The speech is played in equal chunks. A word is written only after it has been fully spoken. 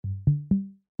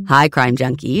Hi, Crime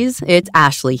Junkies. It's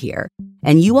Ashley here.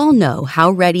 And you all know how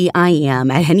ready I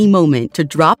am at any moment to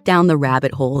drop down the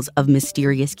rabbit holes of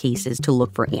mysterious cases to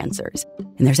look for answers.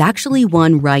 And there's actually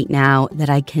one right now that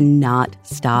I cannot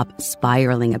stop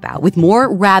spiraling about, with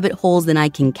more rabbit holes than I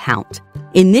can count.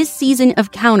 In this season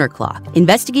of Counterclock,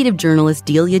 investigative journalist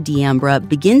Delia D'Ambra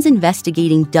begins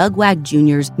investigating Doug Wag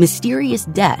Jr.'s mysterious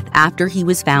death after he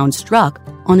was found struck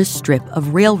on a strip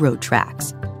of railroad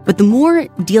tracks. But the more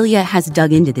Delia has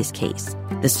dug into this case,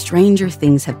 the stranger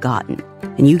things have gotten.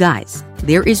 And you guys,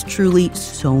 there is truly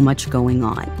so much going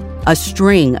on. A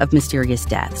string of mysterious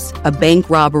deaths, a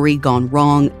bank robbery gone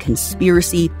wrong,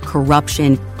 conspiracy,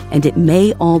 corruption, and it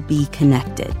may all be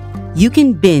connected. You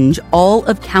can binge all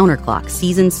of Counterclock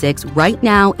Season 6 right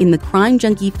now in the Crime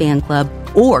Junkie fan club,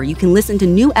 or you can listen to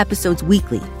new episodes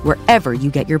weekly wherever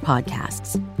you get your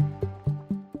podcasts.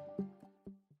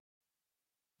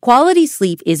 Quality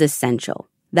sleep is essential.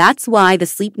 That's why the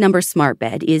Sleep Number Smart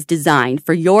Bed is designed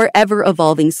for your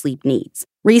ever-evolving sleep needs.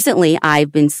 Recently,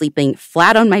 I've been sleeping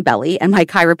flat on my belly, and my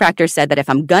chiropractor said that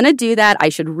if I'm gonna do that, I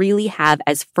should really have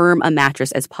as firm a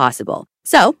mattress as possible.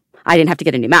 So, I didn't have to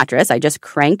get a new mattress. I just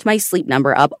cranked my Sleep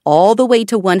Number up all the way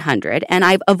to 100, and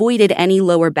I've avoided any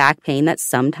lower back pain that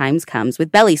sometimes comes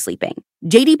with belly sleeping.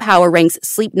 J.D. Power ranks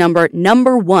Sleep Number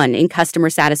 #1 in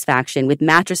customer satisfaction with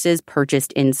mattresses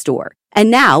purchased in-store. And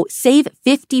now, save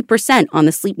 50% on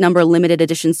the Sleep Number Limited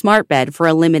Edition Smart Bed for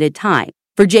a limited time.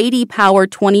 For J.D. Power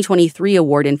 2023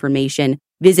 award information,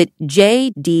 visit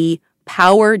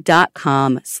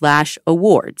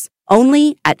jdpower.com/awards.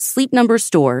 Only at Sleep Number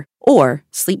Store or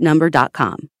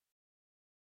sleepnumber.com.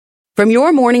 From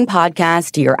your morning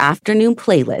podcast to your afternoon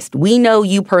playlist, we know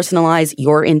you personalize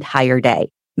your entire day.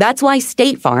 That's why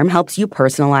State Farm helps you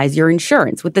personalize your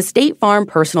insurance with the State Farm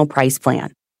Personal Price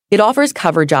Plan. It offers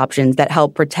coverage options that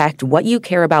help protect what you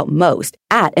care about most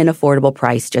at an affordable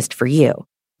price just for you.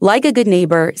 Like a good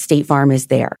neighbor, State Farm is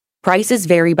there. Prices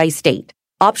vary by state.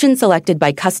 Options selected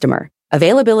by customer.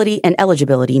 Availability and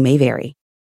eligibility may vary.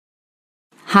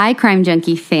 Hi, Crime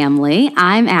Junkie family.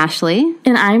 I'm Ashley.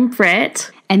 And I'm Britt.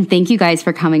 And thank you guys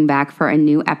for coming back for a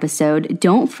new episode.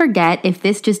 Don't forget, if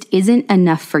this just isn't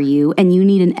enough for you and you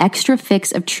need an extra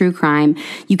fix of true crime,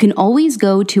 you can always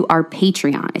go to our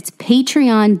Patreon. It's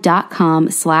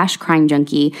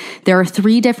patreon.com/crimejunkie. There are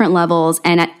 3 different levels,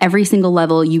 and at every single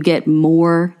level, you get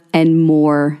more and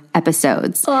more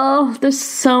episodes. Oh, there's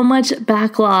so much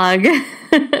backlog.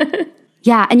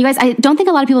 Yeah, and you guys, I don't think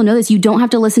a lot of people know this. You don't have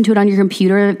to listen to it on your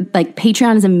computer. Like,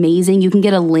 Patreon is amazing. You can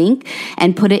get a link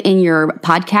and put it in your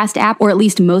podcast app, or at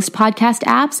least most podcast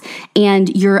apps, and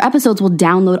your episodes will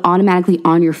download automatically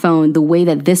on your phone the way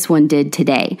that this one did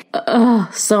today. Oh,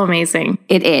 so amazing.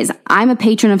 It is. I'm a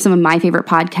patron of some of my favorite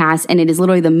podcasts, and it is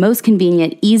literally the most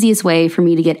convenient, easiest way for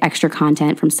me to get extra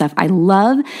content from stuff I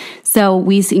love. So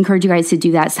we encourage you guys to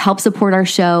do that. Help support our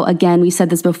show. Again, we've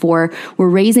said this before. We're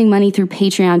raising money through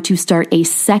Patreon to start a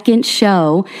second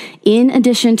show in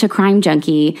addition to Crime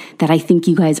Junkie that I think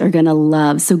you guys are going to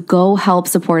love. So go help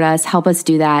support us. Help us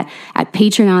do that at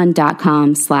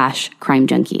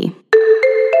patreon.com/crimejunkie.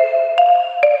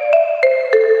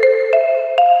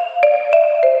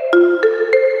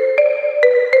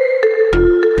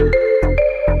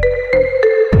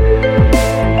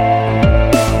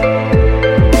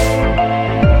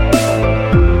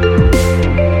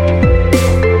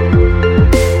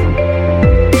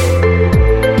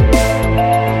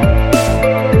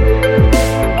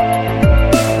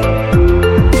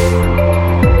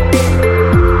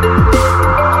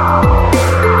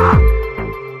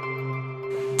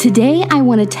 Today, I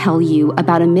want to tell you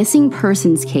about a missing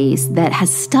persons case that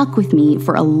has stuck with me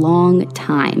for a long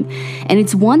time. And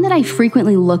it's one that I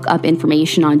frequently look up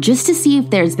information on just to see if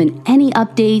there's been any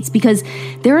updates, because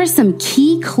there are some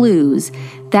key clues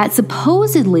that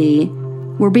supposedly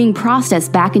were being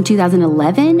processed back in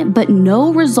 2011, but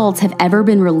no results have ever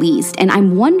been released. And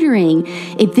I'm wondering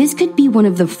if this could be one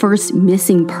of the first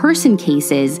missing person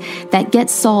cases that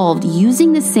gets solved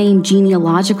using the same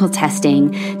genealogical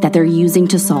testing that they're using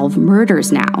to solve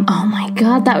murders now. Oh my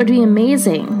God, that would be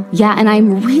amazing. Yeah, and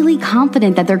I'm really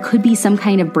confident that there could be some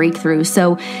kind of breakthrough.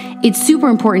 So it's super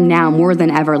important now more than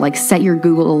ever, like, set your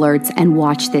Google alerts and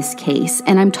watch this case.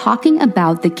 And I'm talking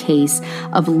about the case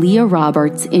of Leah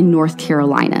Roberts in North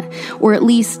Carolina, or at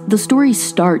least the story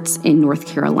starts in North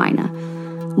Carolina.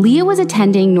 Leah was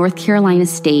attending North Carolina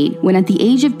State when at the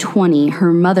age of 20,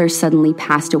 her mother suddenly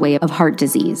passed away of heart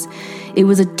disease. It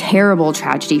was a terrible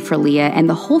tragedy for Leah and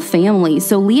the whole family,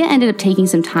 so Leah ended up taking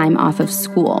some time off of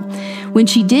school. When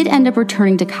she did end up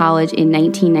returning to college in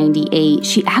 1998,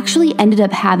 she actually ended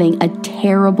up having a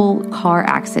terrible car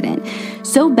accident.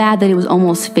 So bad that it was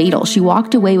almost fatal. She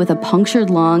walked away with a punctured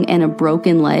lung and a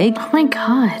broken leg. Oh my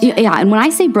God. Yeah, and when I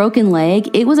say broken leg,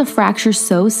 it was a fracture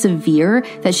so severe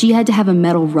that she had to have a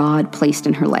metal rod placed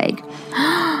in her leg.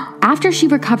 After she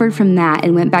recovered from that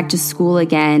and went back to school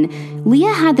again,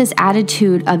 Leah had this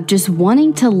attitude of just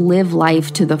wanting to live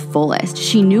life to the fullest.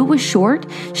 She knew it was short.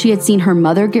 She had seen her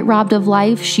mother get robbed of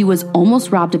life. She was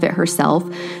almost robbed of it herself.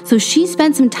 So she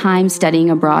spent some time studying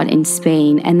abroad in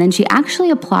Spain, and then she actually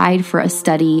applied for a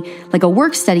study, like a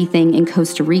work study thing in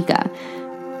Costa Rica.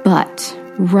 But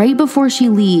right before she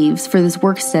leaves for this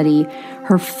work study,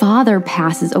 her father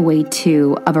passes away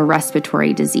too of a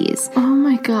respiratory disease. Oh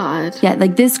my God. Yeah,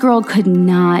 like this girl could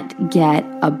not get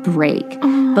a break.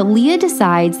 But Leah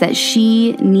decides that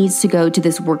she needs to go to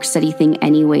this work study thing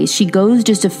anyways. She goes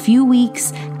just a few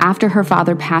weeks after her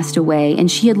father passed away, and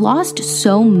she had lost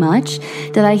so much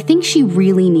that I think she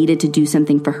really needed to do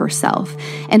something for herself.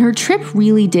 And her trip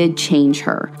really did change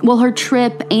her. Well, her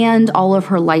trip and all of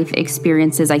her life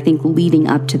experiences, I think, leading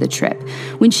up to the trip.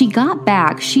 When she got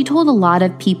back, she told a lot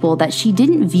of people that she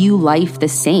didn't view life the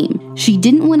same. She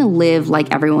didn't want to live like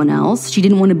everyone else. She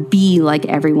didn't want to be like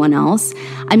everyone else.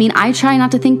 I mean, I try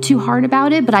not to think too hard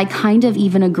about it, but I kind of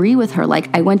even agree with her. Like,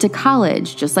 I went to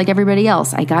college just like everybody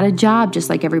else. I got a job just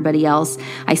like everybody else.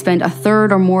 I spent a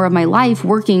third or more of my life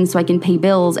working so I can pay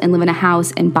bills and live in a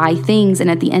house and buy things. And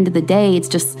at the end of the day, it's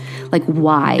just like,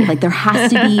 why? Like, there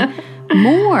has to be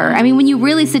more. I mean, when you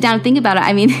really sit down and think about it,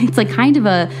 I mean, it's like kind of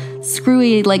a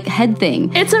screwy like head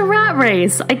thing. It's a rat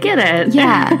race. I get it.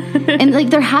 Yeah. And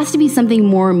like there has to be something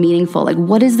more meaningful. Like,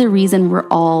 what is the reason we're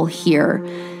all here?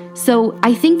 So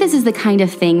I think this is the kind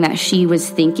of thing that she was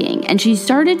thinking, and she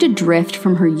started to drift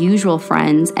from her usual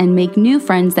friends and make new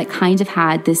friends that kind of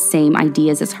had the same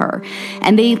ideas as her.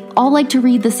 And they all liked to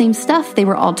read the same stuff. They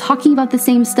were all talking about the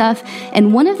same stuff.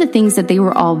 And one of the things that they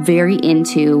were all very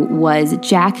into was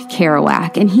Jack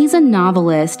Kerouac. And he's a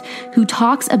novelist who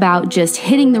talks about just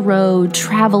hitting the road,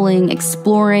 traveling,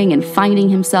 exploring, and finding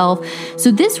himself.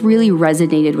 So this really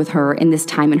resonated with her in this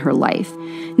time in her life.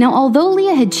 Now, although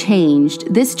Leah had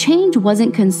changed, this change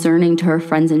wasn't concerning to her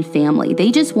friends and family.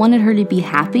 They just wanted her to be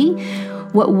happy.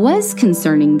 What was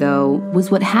concerning, though,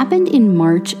 was what happened in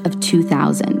March of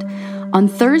 2000. On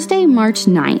Thursday, March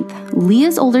 9th,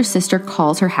 Leah's older sister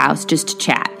calls her house just to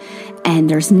chat, and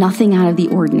there's nothing out of the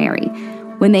ordinary.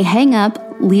 When they hang up,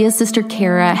 Leah's sister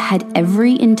Kara had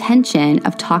every intention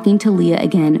of talking to Leah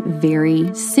again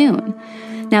very soon.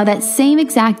 Now, that same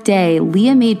exact day,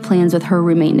 Leah made plans with her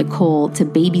roommate Nicole to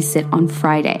babysit on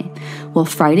Friday. Well,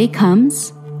 Friday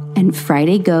comes and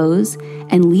Friday goes,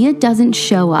 and Leah doesn't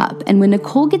show up. And when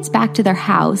Nicole gets back to their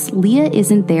house, Leah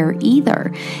isn't there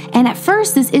either. And at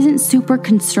first, this isn't super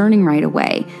concerning right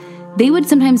away. They would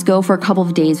sometimes go for a couple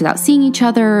of days without seeing each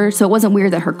other, so it wasn't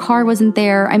weird that her car wasn't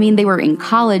there. I mean, they were in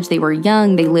college, they were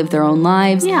young, they lived their own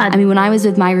lives. Yeah. I mean, when I was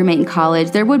with my roommate in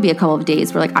college, there would be a couple of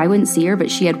days where, like, I wouldn't see her, but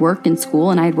she had worked in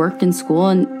school, and I had worked in school,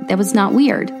 and that was not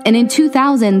weird. And in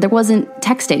 2000, there wasn't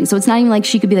texting, so it's not even like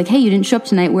she could be like, hey, you didn't show up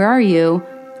tonight, where are you?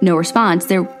 No response.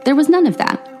 There was none of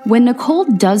that. When Nicole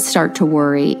does start to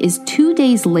worry is 2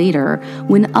 days later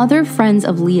when other friends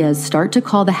of Leah's start to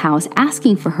call the house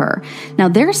asking for her. Now,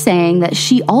 they're saying that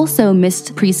she also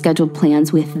missed pre-scheduled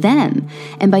plans with them.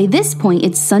 And by this point,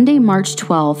 it's Sunday, March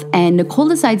 12th, and Nicole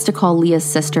decides to call Leah's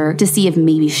sister to see if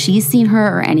maybe she's seen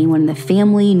her or anyone in the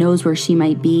family knows where she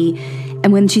might be.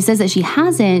 And when she says that she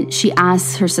hasn't, she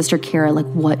asks her sister Kara, like,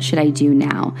 what should I do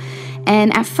now?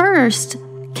 And at first,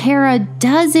 Kara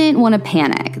doesn't want to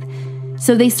panic.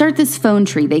 So they start this phone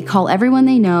tree. They call everyone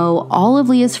they know, all of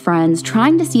Leah's friends,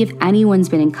 trying to see if anyone's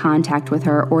been in contact with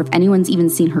her or if anyone's even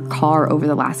seen her car over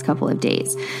the last couple of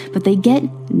days. But they get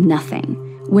nothing.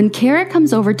 When Kara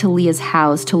comes over to Leah's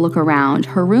house to look around,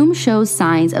 her room shows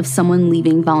signs of someone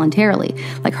leaving voluntarily.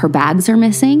 Like her bags are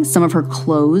missing, some of her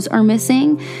clothes are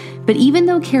missing. But even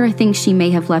though Kara thinks she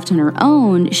may have left on her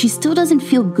own, she still doesn't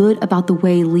feel good about the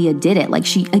way Leah did it. Like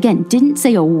she, again, didn't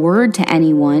say a word to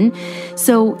anyone.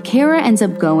 So Kara ends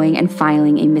up going and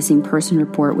filing a missing person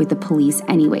report with the police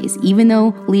anyways. Even though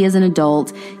Leah's an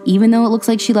adult, even though it looks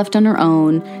like she left on her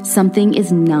own, something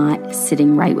is not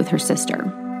sitting right with her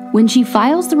sister. When she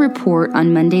files the report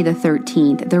on Monday the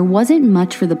 13th, there wasn't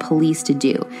much for the police to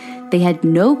do. They had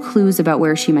no clues about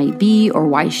where she might be or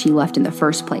why she left in the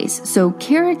first place, so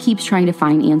Kara keeps trying to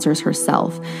find answers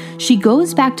herself. She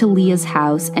goes back to Leah's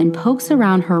house and pokes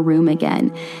around her room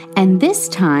again, and this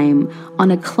time,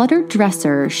 on a cluttered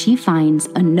dresser, she finds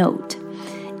a note.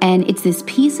 And it's this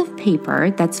piece of paper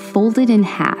that's folded in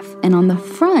half, and on the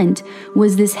front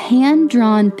was this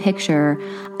hand-drawn picture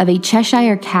of a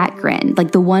Cheshire cat grin,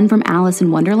 like the one from Alice in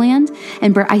Wonderland.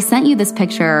 And Britt, I sent you this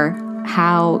picture.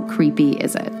 How creepy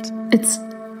is it? It's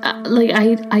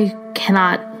I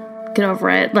cannot get over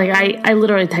it. Like I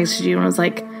literally texted you and was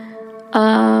like,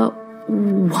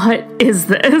 what is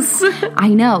this? I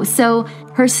know. So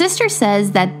her sister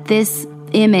says that this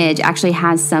image actually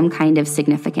has some kind of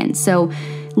significance. So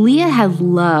Leah had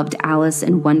loved Alice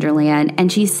in Wonderland,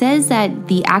 and she says that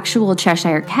the actual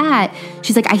Cheshire cat,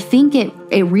 she's like, I think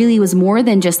it really was more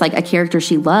than just like a character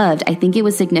she loved. I think it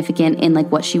was significant in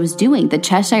like what she was doing. The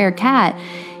Cheshire cat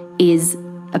is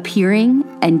appearing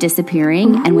and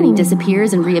disappearing. Ooh. And when he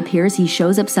disappears and reappears, he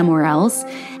shows up somewhere else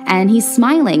and he's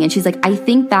smiling. And she's like, I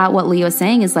think that what Leo is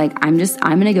saying is like, I'm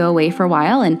going to go away for a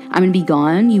while and I'm going to be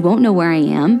gone. You won't know where I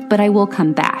am, but I will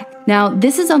come back. Now,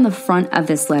 this is on the front of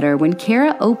this letter. When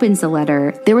Kara opens the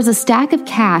letter, there was a stack of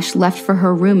cash left for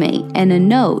her roommate and a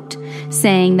note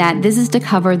saying that this is to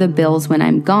cover the bills when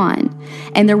I'm gone.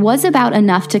 And there was about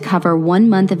enough to cover 1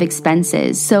 month of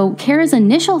expenses. So Kara's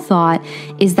initial thought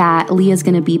is that Leah's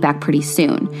going to be back pretty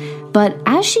soon. But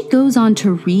as she goes on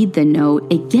to read the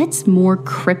note, it gets more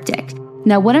cryptic.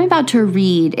 Now, what I'm about to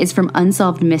read is from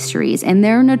Unsolved Mysteries, and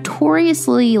they're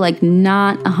notoriously like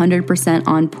not 100%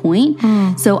 on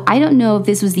point. So I don't know if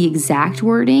this was the exact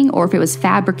wording or if it was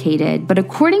fabricated, but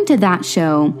according to that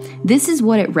show, this is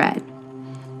what it read.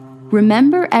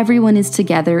 Remember, everyone is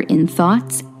together in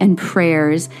thoughts and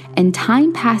prayers, and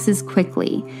time passes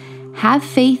quickly. Have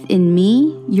faith in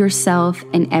me, yourself,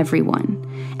 and everyone.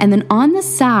 And then on the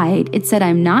side, it said,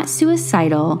 I'm not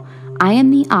suicidal. I am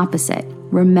the opposite.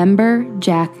 Remember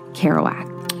Jack Kerouac.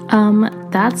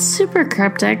 That's super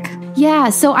cryptic. Yeah,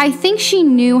 so I think she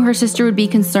knew her sister would be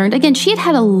concerned. Again, she had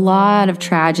had a lot of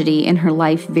tragedy in her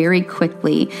life very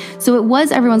quickly. So it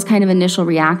was everyone's kind of initial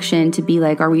reaction to be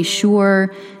like, are we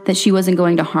sure that she wasn't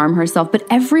going to harm herself? But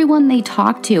everyone they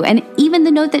talked to, and even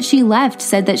the note that she left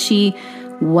said that she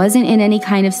wasn't in any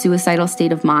kind of suicidal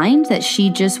state of mind, that she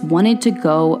just wanted to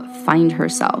go find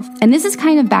herself. And this is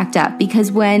kind of backed up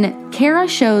because when Kara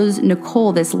shows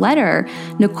Nicole this letter,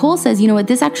 Nicole says, you know what,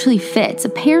 this actually fits.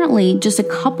 Apparently, just a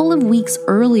couple of weeks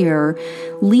earlier,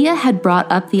 Leah had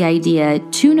brought up the idea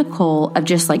to Nicole of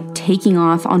just like taking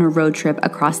off on a road trip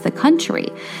across the country.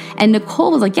 And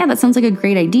Nicole was like, yeah, that sounds like a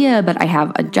great idea, but I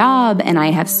have a job and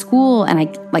I have school and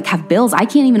I like have bills. I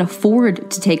can't even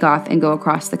afford to take off and go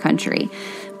across the country.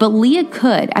 But Leah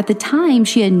could. At the time,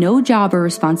 she had no job or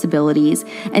responsibilities,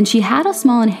 and she had a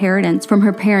small inheritance from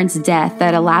her parents' death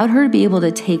that allowed her to be able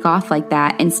to take off like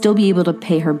that and still be able to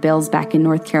pay her bills back in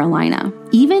North Carolina.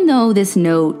 Even though this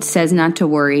note says not to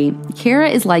worry,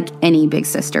 Kara is like any big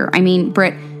sister. I mean,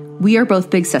 Britt, we are both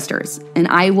big sisters, and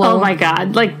I will... Oh my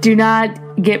God. Like, do not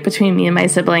get between me and my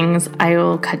siblings. I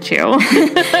will cut you.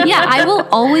 Yeah, I will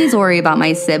always worry about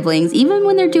my siblings, even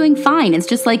when they're doing fine. It's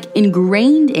just like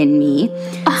ingrained in me.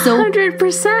 So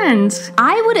 100%.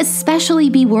 I would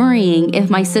especially be worrying if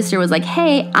my sister was like,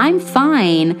 hey, I'm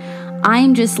fine.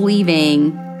 I'm just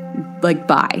leaving. Like,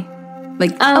 bye.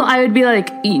 Like, I would be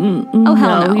like, no,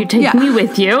 hell no. You take me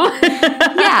with you.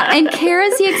 Yeah, and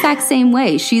Kara's the exact same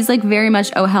way. She's like very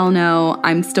much, oh, hell no,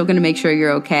 I'm still going to make sure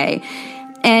you're okay.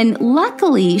 And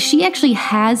luckily, she actually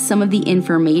has some of the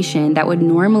information that would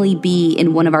normally be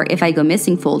in one of our If I Go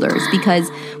Missing folders, because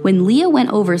when Leah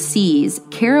went overseas,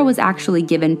 Kara was actually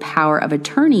given power of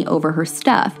attorney over her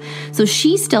stuff. So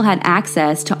she still had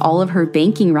access to all of her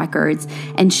banking records,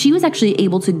 and she was actually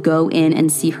able to go in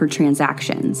and see her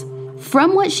transactions.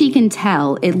 From what she can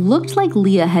tell, it looked like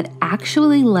Leah had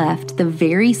actually left the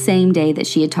very same day that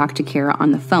she had talked to Kara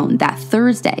on the phone, that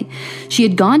Thursday. She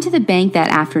had gone to the bank that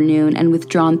afternoon and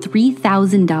withdrawn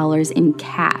 $3,000 in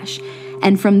cash.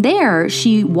 And from there,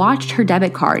 she watched her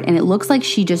debit card, and it looks like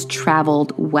she just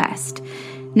traveled west.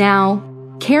 Now,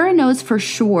 Kara knows for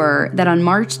sure that on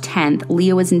March 10th,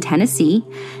 Leah was in Tennessee.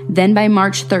 Then by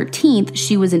March 13th,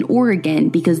 she was in Oregon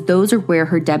because those are where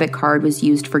her debit card was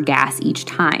used for gas each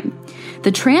time.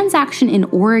 The transaction in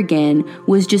Oregon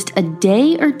was just a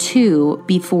day or two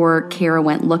before Kara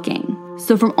went looking.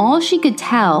 So from all she could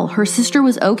tell, her sister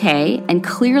was okay and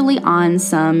clearly on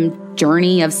some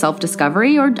journey of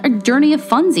self-discovery or a journey of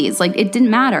funsies. Like, it didn't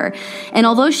matter. And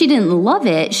although she didn't love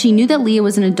it, she knew that Leah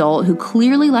was an adult who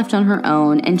clearly left on her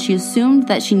own, and she assumed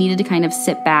that she needed to kind of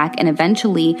sit back and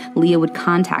eventually Leah would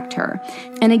contact her.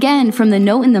 And again, from the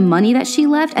note and the money that she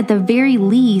left, at the very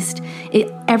least,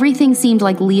 everything seemed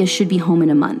like Leah should be home in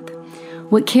a month.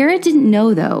 What Kara didn't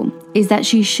know, though, is that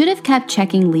she should have kept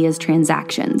checking Leah's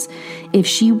transactions. If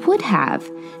she would have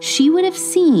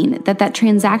seen that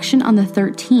transaction on the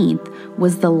 13th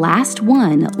was the last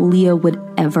one Leah would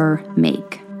ever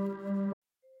make.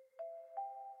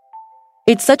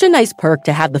 It's such a nice perk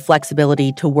to have the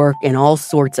flexibility to work in all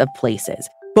sorts of places.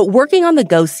 But working on the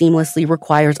go seamlessly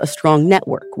requires a strong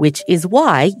network, which is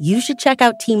why you should check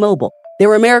out T-Mobile.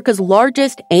 They're America's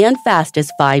largest and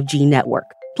fastest 5G network.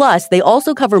 Plus, they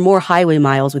also cover more highway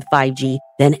miles with 5G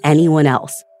than anyone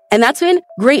else. And that's been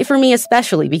great for me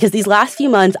especially because these last few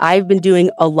months, I've been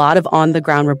doing a lot of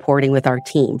on-the-ground reporting with our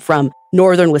team, from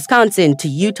northern Wisconsin to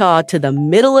Utah to the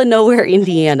middle of nowhere,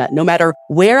 Indiana. No matter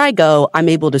where I go, I'm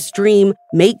able to stream,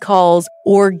 make calls,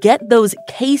 or get those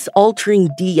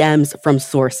case-altering DMs from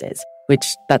sources, which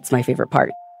that's my favorite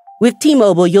part. With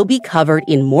T-Mobile, you'll be covered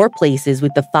in more places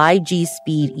with the 5G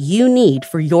speed you need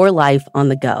for your life on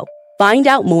the go. Find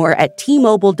out more at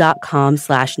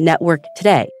T-Mobile.com/network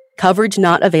today. Coverage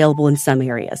not available in some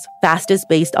areas. Fastest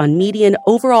based on median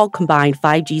overall combined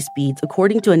 5G speeds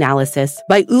according to analysis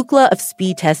by Ookla of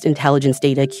Speed Test Intelligence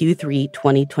Data Q3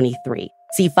 2023.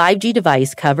 See 5G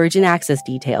device coverage and access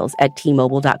details at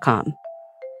T-Mobile.com.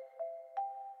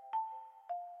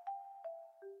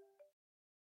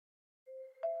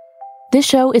 This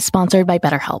show is sponsored by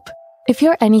BetterHelp. If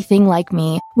you're anything like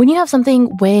me, when you have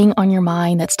something weighing on your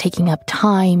mind that's taking up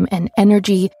time and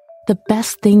energy, the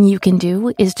best thing you can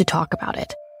do is to talk about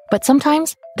it. But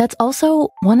sometimes that's also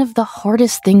one of the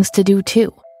hardest things to do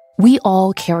too. We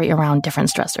all carry around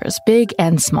different stressors, big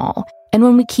and small. And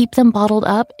when we keep them bottled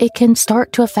up, it can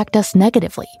start to affect us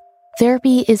negatively.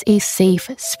 Therapy is a safe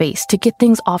space to get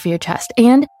things off your chest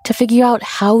and to figure out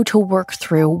how to work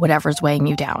through whatever's weighing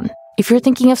you down. If you're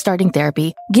thinking of starting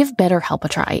therapy, give BetterHelp a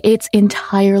try. It's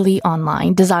entirely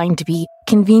online, designed to be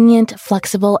convenient,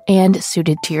 flexible, and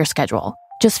suited to your schedule.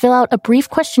 Just fill out a brief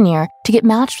questionnaire to get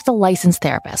matched with a licensed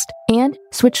therapist and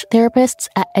switch therapists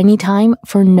at any time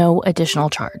for no additional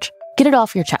charge. Get it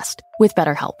off your chest with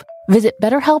BetterHelp. Visit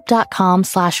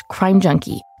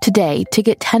BetterHelp.com/CrimeJunkie today to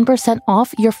get 10%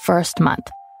 off your first month.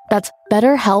 That's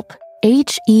BetterHelp,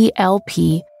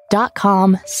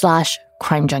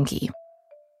 HELP.com/CrimeJunkie.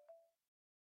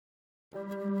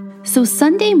 So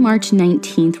Sunday, March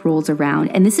 19th rolls around,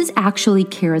 and this is actually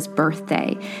Kara's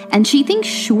birthday. And she thinks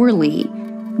surely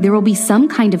there will be some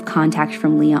kind of contact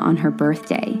from Leah on her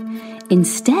birthday.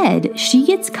 Instead, she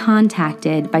gets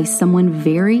contacted by someone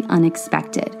very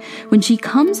unexpected. When she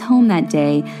comes home that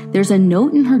day, there's a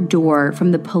note in her door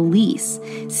from the police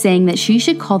saying that she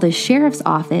should call the sheriff's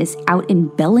office out in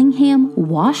Bellingham,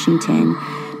 Washington,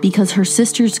 because her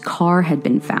sister's car had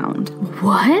been found.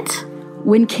 What?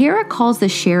 When Kara calls the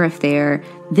sheriff there,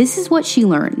 this is what she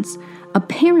learns.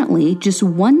 Apparently, just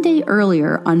one day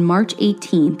earlier, on March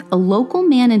 18th, a local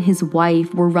man and his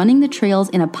wife were running the trails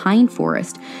in a pine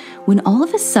forest when all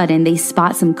of a sudden they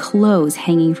spot some clothes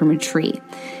hanging from a tree.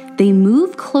 They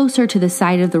move closer to the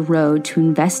side of the road to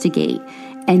investigate,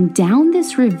 and down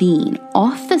this ravine,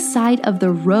 off the side of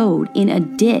the road in a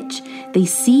ditch, they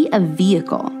see a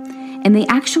vehicle. And they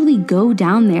actually go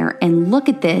down there and look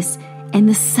at this, and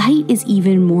the sight is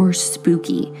even more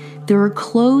spooky. There are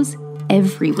clothes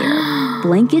everywhere,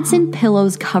 blankets and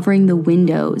pillows covering the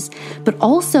windows, but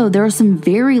also there are some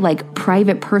very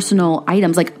private personal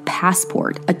items like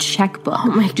passport, a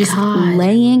checkbook, just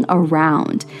laying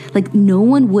around. No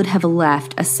one would have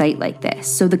left a site like this.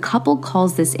 So the couple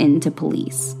calls this in to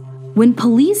police. When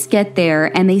police get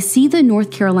there and they see the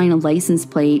North Carolina license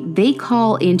plate, they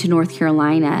call into North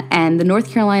Carolina, and the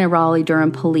North Carolina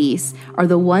Raleigh-Durham police are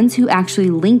the ones who actually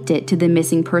linked it to the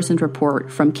missing persons report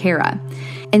from Kara.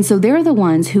 And so they're the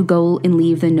ones who go and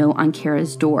leave the note on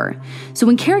Kara's door. So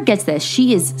when Kara gets this,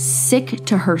 she is sick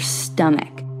to her stomach.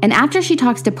 And after she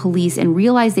talks to police and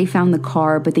realizes they found the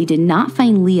car, but they did not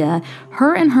find Leah,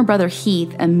 her and her brother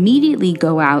Heath immediately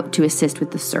go out to assist with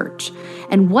the search.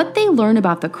 And what they learn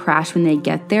about the crash when they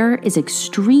get there is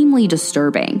extremely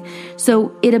disturbing.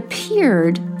 So it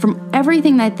appeared, from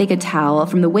everything that they could tell,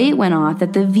 from the way it went off,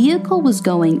 that the vehicle was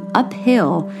going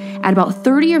uphill at about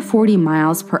 30 or 40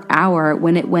 miles per hour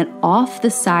when it went off the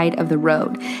side of the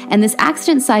road. And this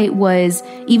accident site was,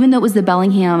 even though it was the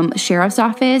Bellingham Sheriff's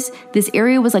Office, this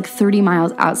area was 30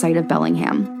 miles outside of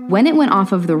Bellingham. When it went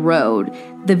off of the road,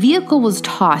 the vehicle was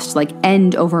tossed like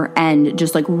end over end,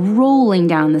 just like rolling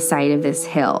down the side of this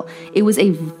hill. It was a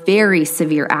very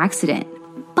severe accident.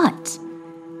 But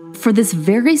for this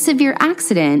very severe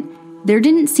accident, there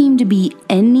didn't seem to be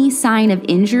any sign of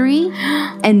injury.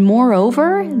 And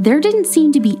moreover, there didn't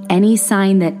seem to be any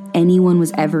sign that anyone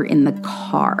was ever in the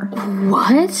car.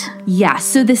 What? Yeah,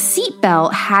 so the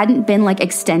seatbelt hadn't been like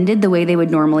extended the way they would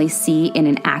normally see in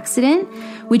an accident,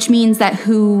 which means that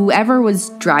whoever was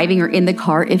driving or in the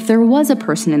car, if there was a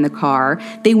person in the car,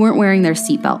 they weren't wearing their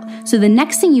seatbelt. So the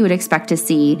next thing you would expect to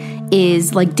see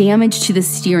is like damage to the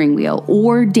steering wheel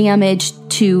or damage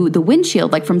to the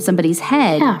windshield, like from somebody's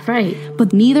head. Yeah, right.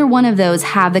 But neither one of those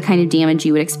have the kind of damage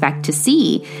you would expect to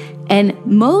see. And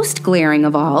most glaring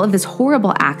of all of this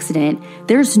horrible accident,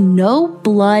 there's no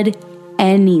blood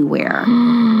anywhere.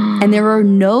 And there are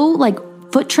no like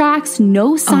foot tracks,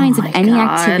 no signs of any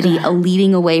activity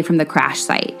leading away from the crash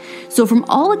site. So from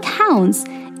all accounts,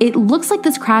 it looks like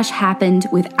this crash happened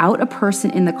without a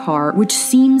person in the car, which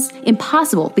seems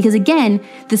impossible because, again,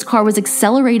 this car was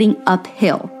accelerating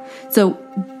uphill. So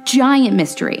giant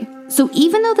mystery. So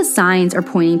even though the signs are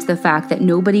pointing to the fact that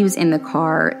nobody was in the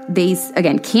car, they,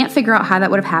 again, can't figure out how that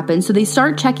would have happened. So they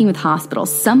start checking with hospitals.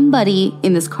 Somebody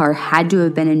in this car had to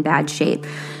have been in bad shape.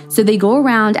 So they go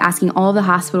around asking all the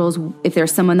hospitals if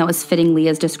there's someone that was fitting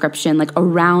Leah's description, like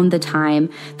around the time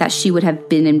that she would have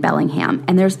been in Bellingham.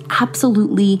 And there's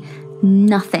absolutely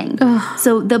nothing. Ugh.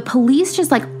 So the police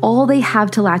just like all they have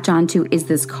to latch onto is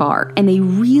this car. And they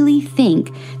really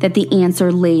think that the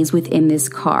answer lays within this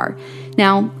car.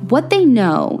 Now, what they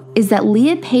know is that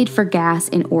Leah paid for gas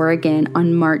in Oregon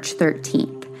on March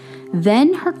 13th.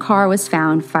 Then her car was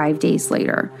found 5 days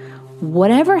later.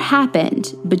 Whatever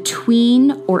happened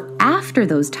between or after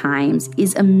those times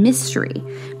is a mystery,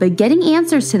 but getting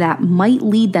answers to that might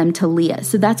lead them to Leah.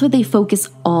 So that's what they focus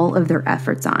all of their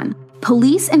efforts on.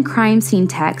 Police and crime scene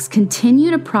techs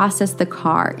continue to process the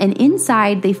car, and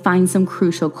inside they find some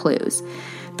crucial clues.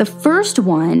 The first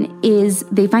one is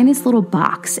they find this little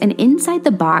box, and inside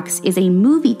the box is a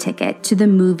movie ticket to the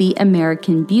movie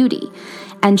American Beauty.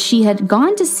 And she had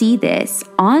gone to see this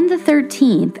on the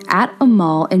 13th at a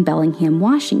mall in Bellingham,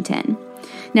 Washington.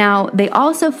 Now, they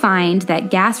also find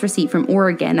that gas receipt from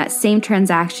Oregon, that same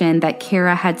transaction that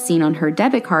Kara had seen on her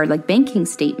debit card, like banking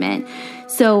statement.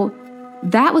 So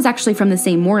that was actually from the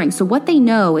same morning. So what they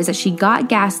know is that she got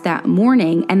gas that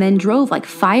morning and then drove like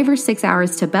 5 or 6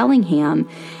 hours to Bellingham.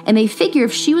 And they figure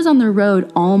if she was on the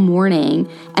road all morning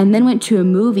and then went to a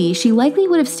movie, she likely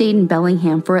would have stayed in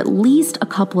Bellingham for at least a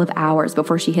couple of hours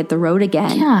before she hit the road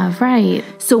again. Yeah, right.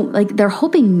 So like they're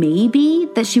hoping maybe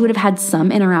that she would have had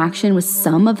some interaction with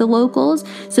some of the locals.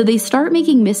 So they start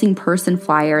making missing person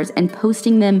flyers and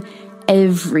posting them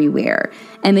everywhere.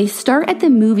 And they start at the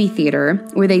movie theater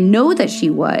where they know that she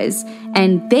was,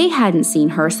 and they hadn't seen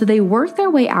her, so they work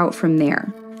their way out from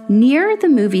there. Near the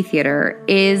movie theater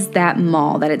is that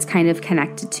mall that it's kind of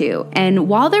connected to. And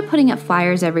while they're putting up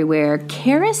flyers everywhere,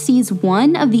 Kara sees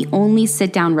one of the only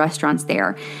sit-down restaurants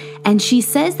there. And she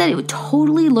says that it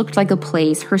totally looked like a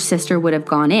place her sister would have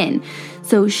gone in.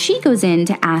 So she goes in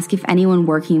to ask if anyone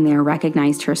working there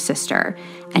recognized her sister.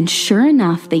 And sure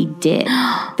enough, they did.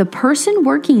 The person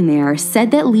working there said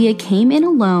that Leah came in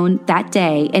alone that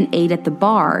day and ate at the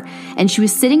bar. And she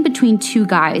was sitting between two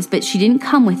guys, but she didn't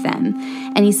come with them.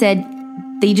 And he said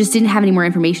they just didn't have any more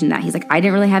information than that. He's like, I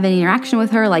didn't really have any interaction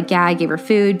with her. Like, yeah, I gave her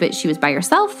food, but she was by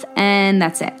herself, and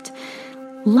that's it.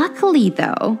 Luckily,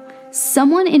 though,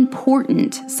 someone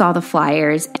important saw the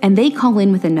flyers, and they call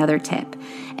in with another tip.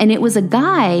 And it was a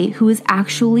guy who was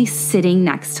actually sitting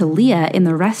next to Leah in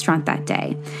the restaurant that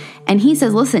day. And he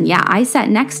says, listen, yeah, I sat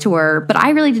next to her, but I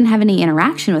really didn't have any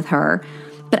interaction with her.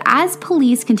 But as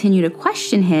police continue to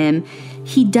question him,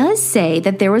 he does say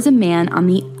that there was a man on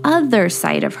the other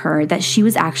side of her that she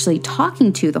was actually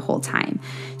talking to the whole time.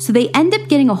 So they end up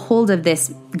getting a hold of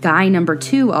this guy number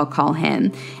 2, I'll call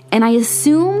him. And I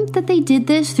assume that they did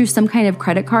this through some kind of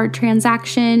credit card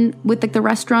transaction with like the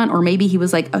restaurant, or maybe he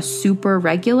was like a super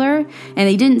regular. And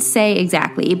they didn't say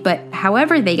exactly, but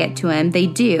however they get to him, they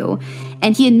do.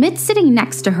 And he admits sitting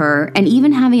next to her and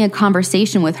even having a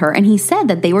conversation with her. And he said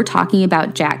that they were talking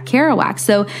about Jack Kerouac.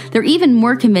 So they're even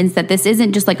more convinced that this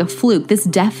isn't just like a fluke. This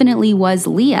definitely was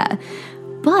Leah.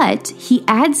 But he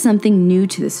adds something new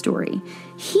to the story.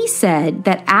 He said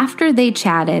that after they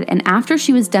chatted and after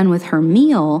she was done with her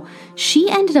meal, she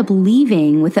ended up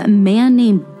leaving with a man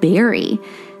named Barry.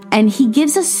 And he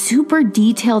gives a super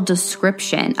detailed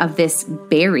description of this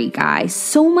Barry guy,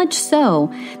 so much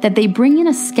so that they bring in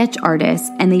a sketch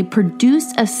artist and they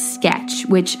produce a sketch,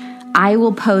 which I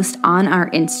will post on our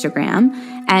Instagram.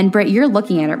 And Britt, you're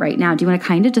looking at it right now. Do you want to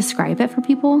kind of describe it for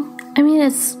people? I mean,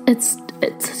 it's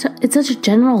such a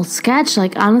general sketch.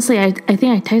 Like, honestly, I think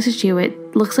I texted you.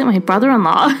 It looks like my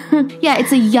brother-in-law. Yeah,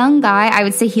 it's a young guy. I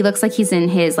would say he looks like he's in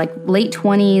his like late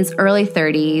 20s, early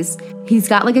 30s. He's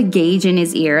got like a gauge in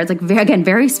his ear. It's like,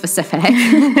 very specific.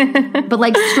 But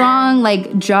like strong,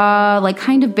 like jaw, like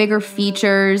kind of bigger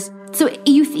features. So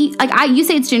you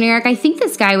say it's generic. I think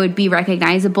this guy would be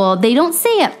recognizable. They don't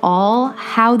say at all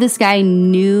how this guy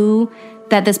knew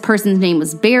that this person's name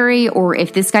was Barry, or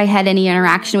if this guy had any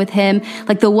interaction with him.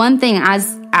 Like the one thing,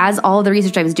 as all the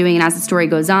research I was doing and as the story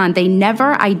goes on, they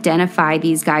never identify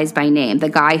these guys by name. The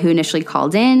guy who initially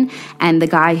called in and the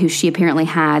guy who she apparently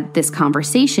had this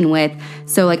conversation with.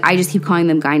 So like I just keep calling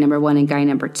them guy number 1 and guy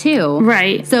number 2.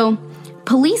 Right. So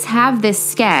police have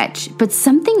this sketch, but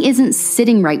something isn't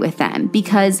sitting right with them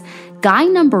because guy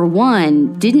number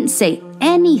 1 didn't say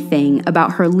anything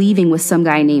about her leaving with some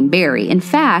guy named Barry. In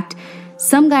fact,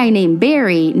 some guy named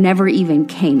Barry never even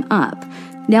came up.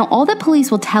 Now, all that police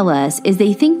will tell us is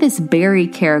they think this Barry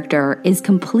character is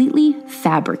completely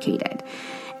fabricated.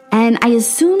 And I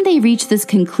assume they reached this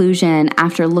conclusion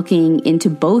after looking into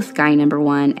both guy number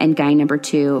 1 and guy number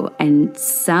 2, and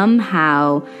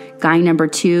somehow guy number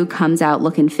 2 comes out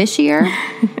looking fishier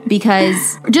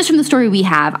because just from the story we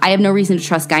have, I have no reason to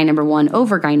trust guy number 1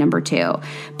 over guy number 2.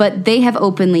 But they have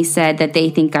openly said that they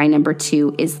think guy number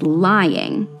 2 is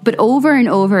lying. But over and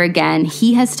over again,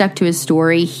 he has stuck to his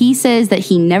story. He says that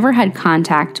he never had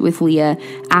contact with Leah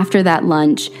after that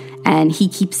lunch, and he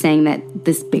keeps saying that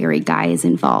this Barry guy is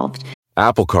involved.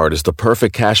 Apple Card is the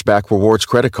perfect cashback rewards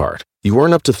credit card. You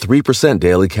earn up to 3%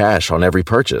 daily cash on every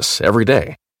purchase, every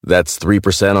day. That's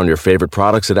 3% on your favorite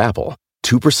products at Apple,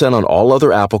 2% on all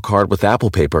other Apple Card with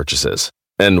Apple Pay purchases,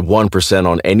 and 1%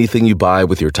 on anything you buy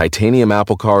with your titanium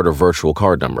Apple Card or virtual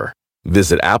card number.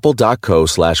 Visit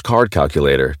apple.co/card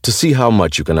calculator to see how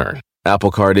much you can earn.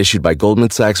 Apple Card issued by Goldman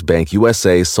Sachs Bank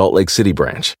USA, Salt Lake City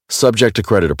branch. Subject to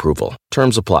credit approval.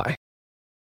 Terms apply.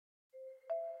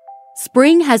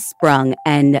 Spring has sprung,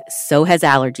 and so has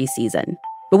allergy season.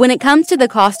 But when it comes to the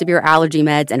cost of your allergy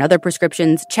meds and other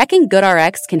prescriptions, checking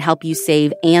GoodRx can help you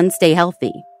save and stay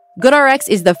healthy. GoodRx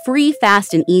is the free,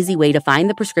 fast, and easy way to find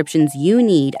the prescriptions you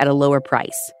need at a lower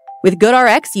price. With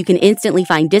GoodRx, you can instantly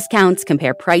find discounts,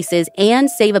 compare prices, and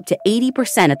save up to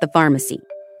 80% at the pharmacy.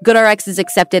 GoodRx is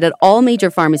accepted at all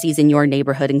major pharmacies in your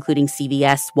neighborhood, including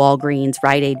CVS, Walgreens,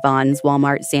 Rite Aid, Vons,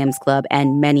 Walmart, Sam's Club,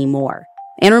 and many more.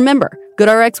 And remember,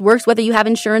 GoodRx works whether you have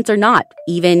insurance or not.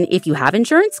 Even if you have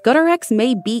insurance, GoodRx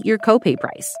may beat your copay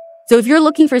price. So if you're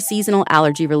looking for seasonal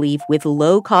allergy relief with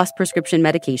low-cost prescription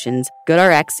medications,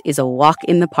 GoodRx is a walk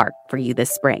in the park for you this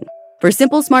spring. For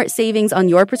simple, smart savings on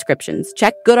your prescriptions,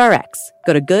 check GoodRx.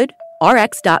 Go to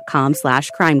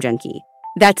goodrx.com/crimejunkie.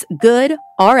 That's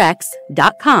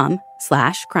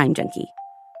goodrx.com/crimejunkie.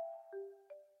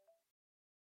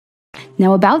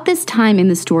 Now, about this time in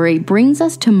the story brings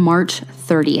us to March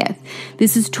 30th.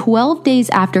 This is 12 days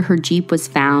after her Jeep was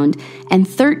found and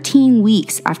 13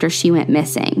 weeks after she went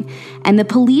missing. And the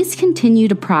police continue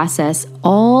to process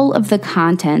all of the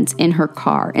contents in her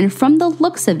car. And from the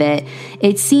looks of it,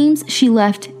 it seems she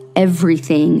left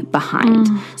everything behind.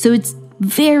 So it's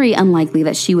very unlikely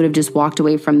that she would have just walked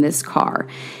away from this car.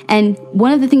 And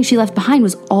one of the things she left behind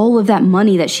was all of that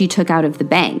money that she took out of the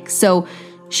bank. So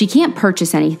she can't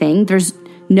purchase anything. There's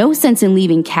no sense in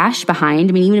leaving cash behind.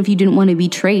 I mean, even if you didn't want to be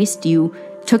traced, you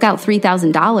took out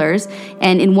 $3,000.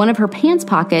 And in one of her pants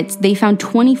pockets, they found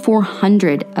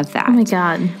 $2,400 of that. Oh my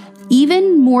God.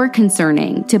 Even more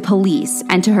concerning to police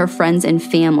and to her friends and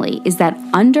family is that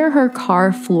under her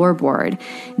car floorboard,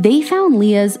 they found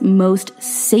Leah's most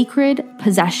sacred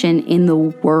possession in the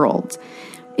world.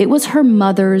 It was her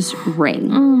mother's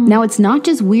ring. Now, it's not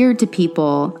just weird to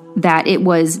people that it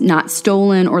was not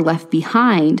stolen or left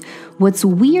behind. What's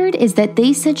weird is that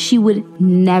they said she would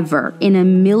never in a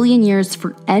million years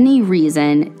for any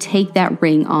reason take that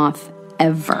ring off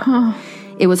ever.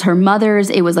 It was her mother's.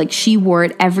 It was like she wore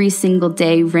it every single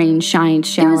day, rain, shine,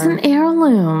 shower. It was an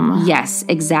heirloom. Yes,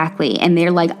 exactly. And they're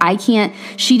like,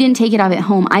 she didn't take it off at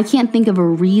home. I can't think of a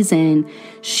reason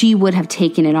she would have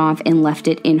taken it off and left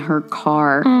it in her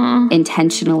car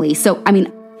intentionally. So, I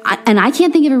mean, I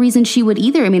can't think of a reason she would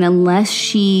either. I mean, unless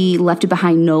she left it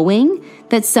behind knowing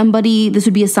that this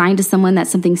would be a sign to someone that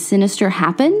something sinister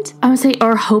happened. I would say,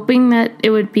 or hoping that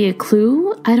it would be a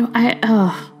clue. I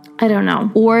don't know.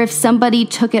 Or if somebody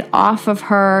took it off of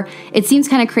her, it seems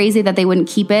kind of crazy that they wouldn't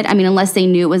keep it. I mean, unless they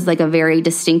knew it was like a very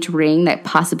distinct ring that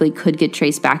possibly could get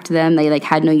traced back to them. They like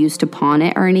had no use to pawn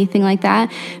it or anything like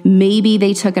that. Maybe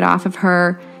they took it off of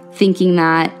her thinking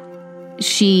that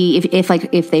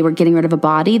if they were getting rid of a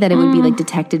body, that it would be like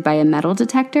detected by a metal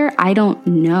detector. I don't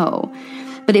know.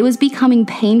 But it was becoming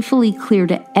painfully clear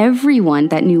to everyone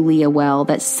that knew Leah well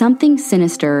that something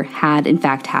sinister had in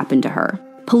fact happened to her.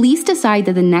 Police decide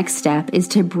that the next step is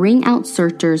to bring out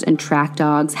searchers and track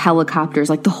dogs, helicopters,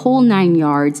 like the whole 9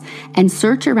 yards, and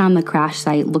search around the crash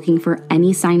site looking for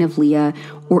any sign of Leah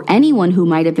or anyone who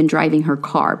might have been driving her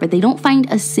car. But they don't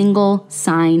find a single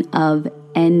sign of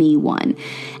anyone.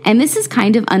 And this is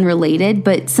kind of unrelated,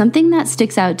 but something that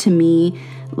sticks out to me,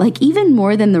 like even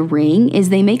more than the ring, is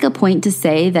they make a point to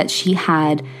say that she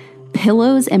had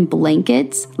pillows and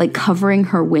blankets like covering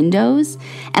her windows.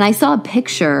 And I saw a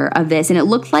picture of this and it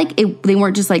looked like they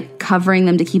weren't just like covering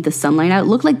them to keep the sunlight out. It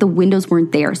looked like the windows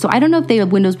weren't there. So I don't know if the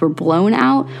windows were blown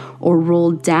out or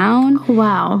rolled down.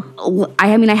 Wow.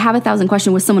 I mean, I have 1,000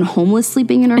 questions. Was someone homeless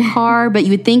sleeping in her car? But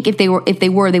you would think if they were, they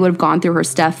would have gone through her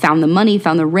stuff, found the money,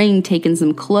 found the ring, taken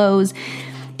some clothes.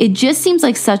 It just seems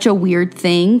like such a weird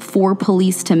thing for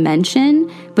police to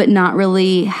mention, but not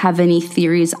really have any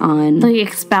theories on. Like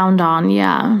expound on,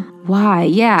 yeah. Why?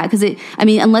 Yeah, because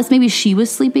unless maybe she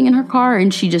was sleeping in her car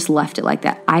and she just left it like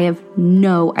that. I have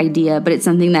no idea, but it's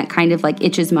something that kind of like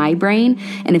itches my brain.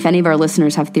 And if any of our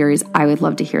listeners have theories, I would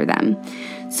love to hear them.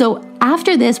 So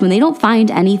after this, when they don't find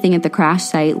anything at the crash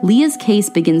site, Leah's case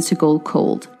begins to go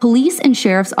cold. Police and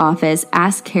sheriff's office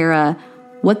ask Kara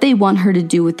what they want her to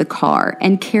do with the car.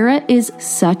 And Kara is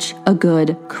such a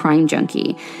good crime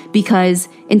junkie because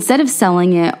instead of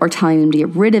selling it or telling them to get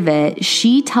rid of it,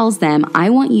 she tells them,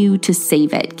 I want you to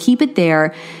save it, keep it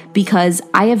there, because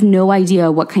I have no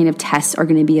idea what kind of tests are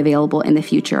going to be available in the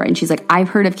future. And she's like, I've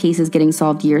heard of cases getting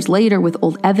solved years later with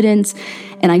old evidence,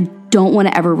 and I don't want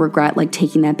to ever regret like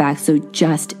taking that back, so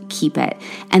just keep it.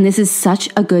 And this is such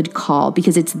a good call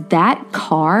because it's that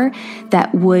car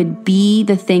that would be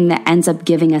the thing that ends up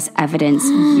giving us evidence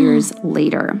years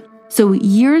later. So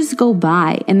years go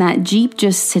by and that Jeep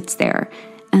just sits there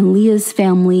and Leah's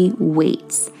family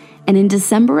waits. And in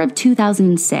December of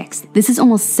 2006, this is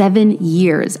almost 7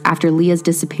 years after Leah's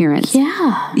disappearance,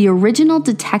 the original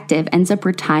detective ends up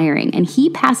retiring and he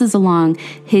passes along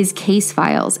his case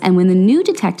files. And when the new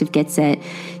detective gets it,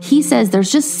 he says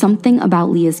there's just something about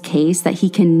Leah's case that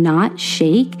he cannot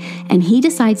shake. And he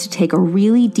decides to take a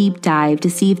really deep dive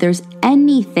to see if there's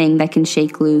anything that can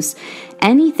shake loose,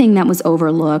 anything that was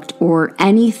overlooked, or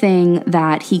anything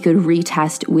that he could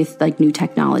retest with like new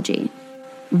technology.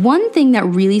 One thing that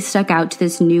really stuck out to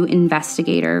this new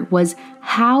investigator was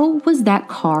how was that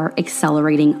car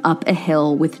accelerating up a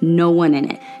hill with no one in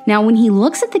it? Now, when he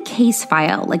looks at the case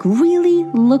file, like really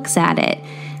looks at it,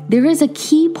 there is a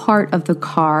key part of the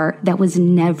car that was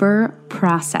never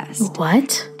processed.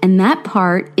 What? And that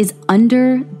part is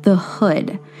under the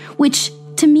hood, which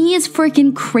to me is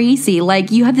freaking crazy.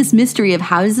 Like, you have this mystery of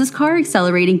how is this car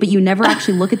accelerating, but you never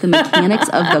actually look at the mechanics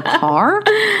of the car.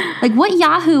 Like, what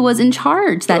Yahoo was in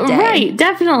charge that day? Right,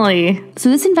 definitely. So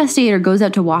this investigator goes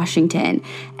out to Washington,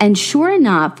 and sure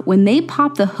enough, when they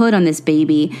pop the hood on this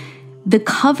baby, the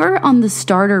cover on the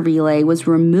starter relay was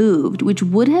removed, which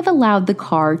would have allowed the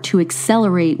car to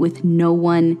accelerate with no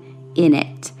one in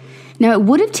it. Now, it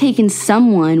would have taken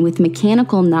someone with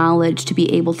mechanical knowledge to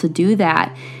be able to do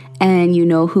that. And you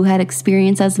know who had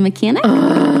experience as a mechanic?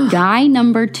 Guy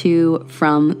number 2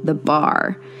 from the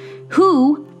bar,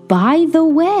 who, by the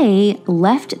way,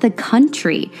 left the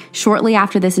country shortly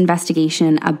after this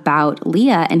investigation about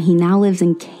Leah, and he now lives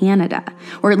in Canada.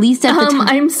 Or at least at the time.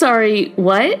 I'm sorry,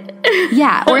 what?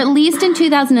 Yeah, or at least in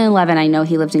 2011, I know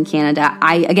he lived in Canada.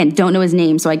 I, again, don't know his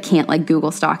name, so I can't, like,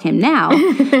 Google stalk him now.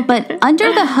 But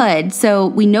under the hood, so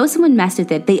we know someone messed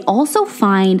with it. They also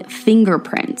find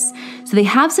fingerprints. So they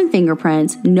have some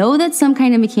fingerprints, know that some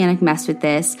kind of mechanic messed with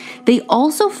this. They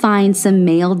also find some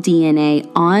male DNA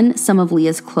on some of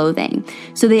Leah's clothing.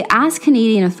 So they ask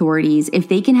Canadian authorities if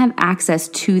they can have access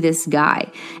to this guy.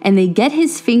 And they get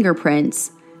his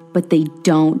fingerprints, but they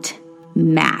don't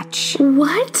match.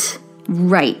 What?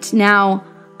 Right. Now,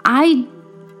 I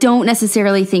don't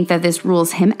necessarily think that this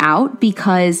rules him out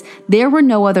because there were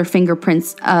no other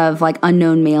fingerprints of like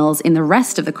unknown males in the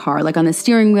rest of the car, like on the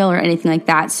steering wheel or anything like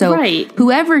that. So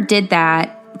whoever did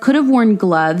that could have worn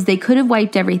gloves. They could have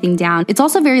wiped everything down. It's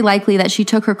also very likely that she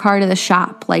took her car to the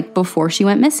shop like before she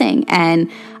went missing, and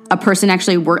a person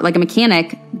actually worked, like a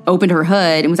mechanic opened her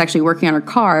hood and was actually working on her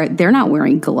car. They're not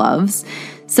wearing gloves.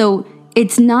 So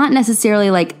it's not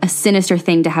necessarily like a sinister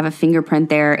thing to have a fingerprint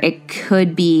there. It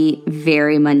could be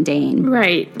very mundane.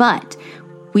 Right. But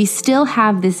we still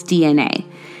have this DNA.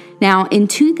 Now, in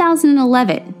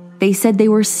 2011, they said they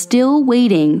were still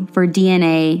waiting for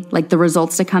DNA, like the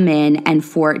results to come in and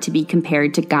for it to be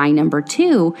compared to guy number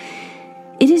 2.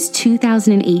 It is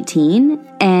 2018,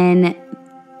 and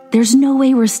there's no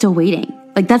way we're still waiting.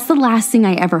 Like, that's the last thing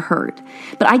I ever heard.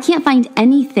 But I can't find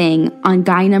anything on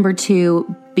guy number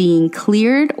 2 being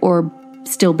cleared or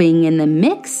still being in the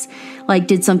mix. Like,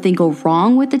 did something go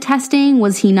wrong with the testing?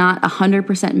 Was he not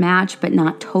 100% match, but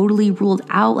not totally ruled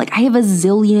out? Like, I have a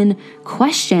zillion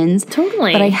questions.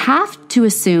 Totally. But I have to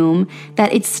assume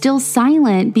that it's still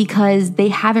silent because they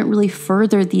haven't really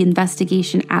furthered the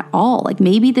investigation at all. Like,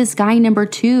 maybe this guy number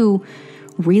 2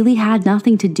 really had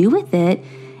nothing to do with it.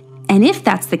 And if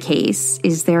that's the case,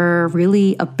 is there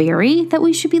really a Barry that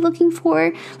we should be looking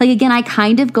for? Like, again, I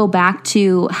kind of go back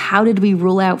to, how did we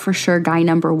rule out for sure guy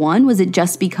number 1? Was it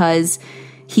just because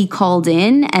he called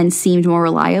in and seemed more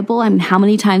reliable? I mean, how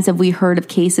many times have we heard of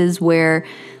cases where,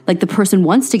 like, the person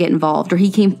wants to get involved or he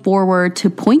came forward to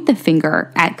point the finger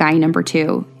at guy number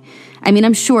 2? I mean,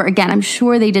 I'm sure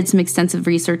they did some extensive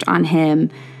research on him,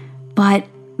 but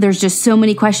there's just so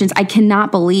many questions. I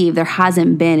cannot believe there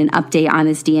hasn't been an update on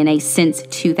this DNA since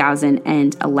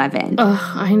 2011.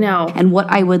 Ugh, I know. And what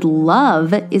I would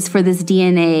love is for this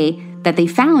DNA that they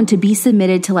found to be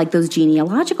submitted to, like, those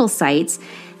genealogical sites,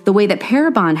 the way that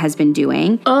Parabon has been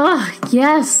doing. Ugh,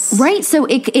 yes. Right? So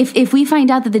if we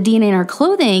find out that the DNA in our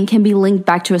clothing can be linked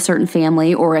back to a certain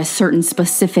family or a certain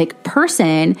specific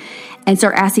person, and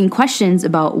start asking questions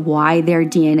about why their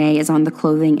DNA is on the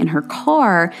clothing in her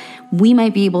car, we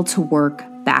might be able to work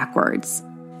backwards.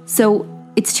 So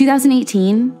it's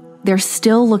 2018. They're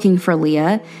still looking for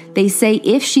Leah. They say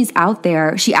if she's out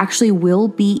there, she actually will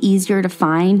be easier to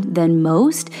find than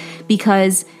most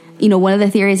because, you know, one of the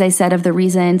theories I said of the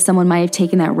reason someone might have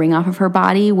taken that ring off of her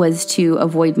body was to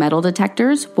avoid metal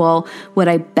detectors. Well, what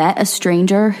I bet a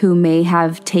stranger who may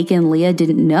have taken Leah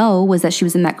didn't know was that she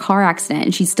was in that car accident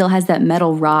and she still has that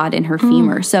metal rod in her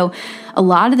femur. So a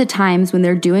lot of the times when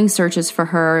they're doing searches for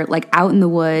her, like out in the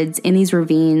woods, in these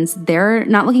ravines, they're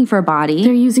not looking for a body.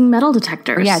 They're using metal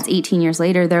detectors. Yeah, it's 18 years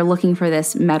later. They're looking for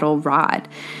this metal rod.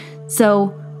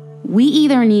 So we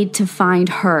either need to find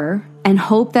her and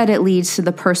hope that it leads to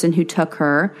the person who took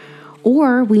her,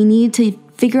 or we need to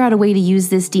figure out a way to use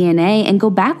this DNA and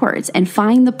go backwards and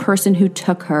find the person who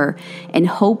took her and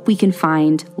hope we can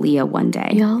find Leah one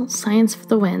day. Y'all, science for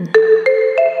the win.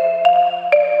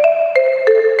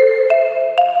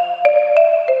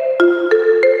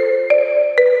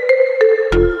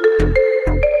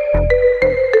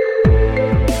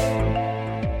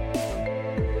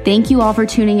 Thank you all for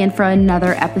tuning in for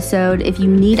another episode. If you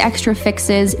need extra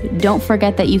fixes, don't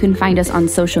forget that you can find us on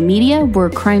social media.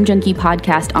 We're Crime Junkie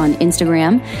Podcast on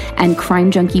Instagram and Crime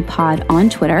Junkie Pod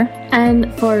on Twitter.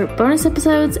 And for bonus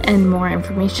episodes and more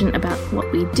information about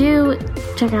what we do,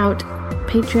 check out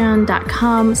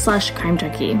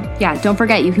patreon.com/crimejunkie. Yeah, don't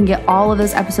forget, you can get all of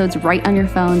those episodes right on your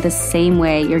phone the same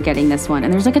way you're getting this one.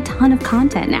 And there's like a ton of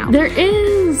content now. There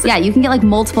is. Yeah, you can get like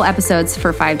multiple episodes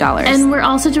for $5. And we're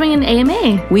also doing an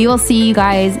AMA. We will see you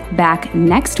guys back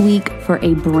next week for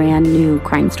a brand new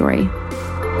crime story.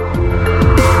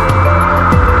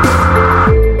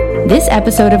 This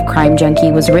episode of Crime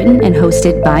Junkie was written and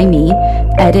hosted by me,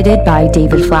 edited by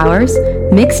David Flowers,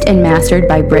 mixed and mastered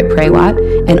by Britt Praywat,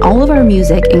 and all of our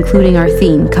music, including our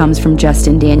theme, comes from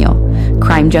Justin Daniel.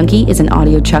 Crime Junkie is an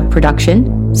Audio Chuck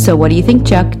production. So what do you think,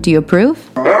 Chuck? Do you approve?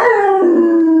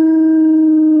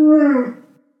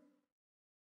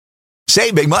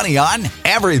 Save big money on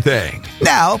everything.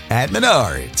 Now at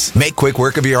Menards. Make quick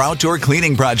work of your outdoor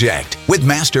cleaning project with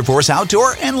Masterforce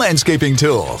outdoor and landscaping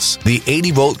tools. The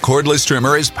 80-volt cordless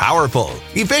trimmer is powerful,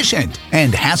 efficient,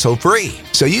 and hassle-free.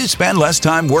 So you spend less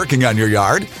time working on your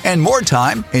yard and more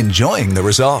time enjoying the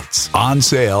results. On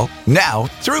sale now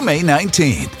through May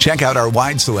 19th. Check out our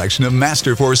wide selection of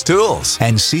Masterforce tools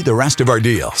and see the rest of our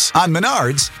deals on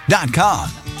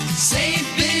Menards.com. Save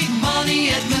big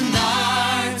money at Menards.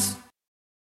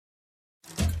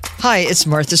 Hi, it's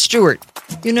Martha Stewart.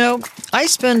 You know, I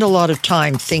spend a lot of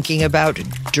time thinking about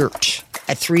dirt.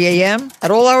 At 3 a.m., at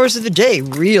all hours of the day,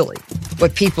 really.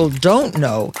 What people don't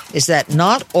know is that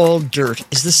not all dirt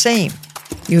is the same.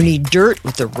 You need dirt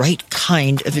with the right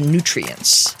kind of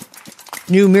nutrients.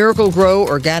 New Miracle-Gro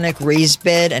organic raised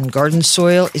bed and garden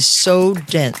soil is so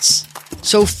dense,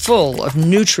 so full of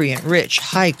nutrient-rich,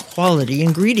 high-quality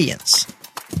ingredients.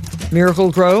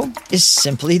 Miracle-Gro is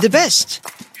simply the best.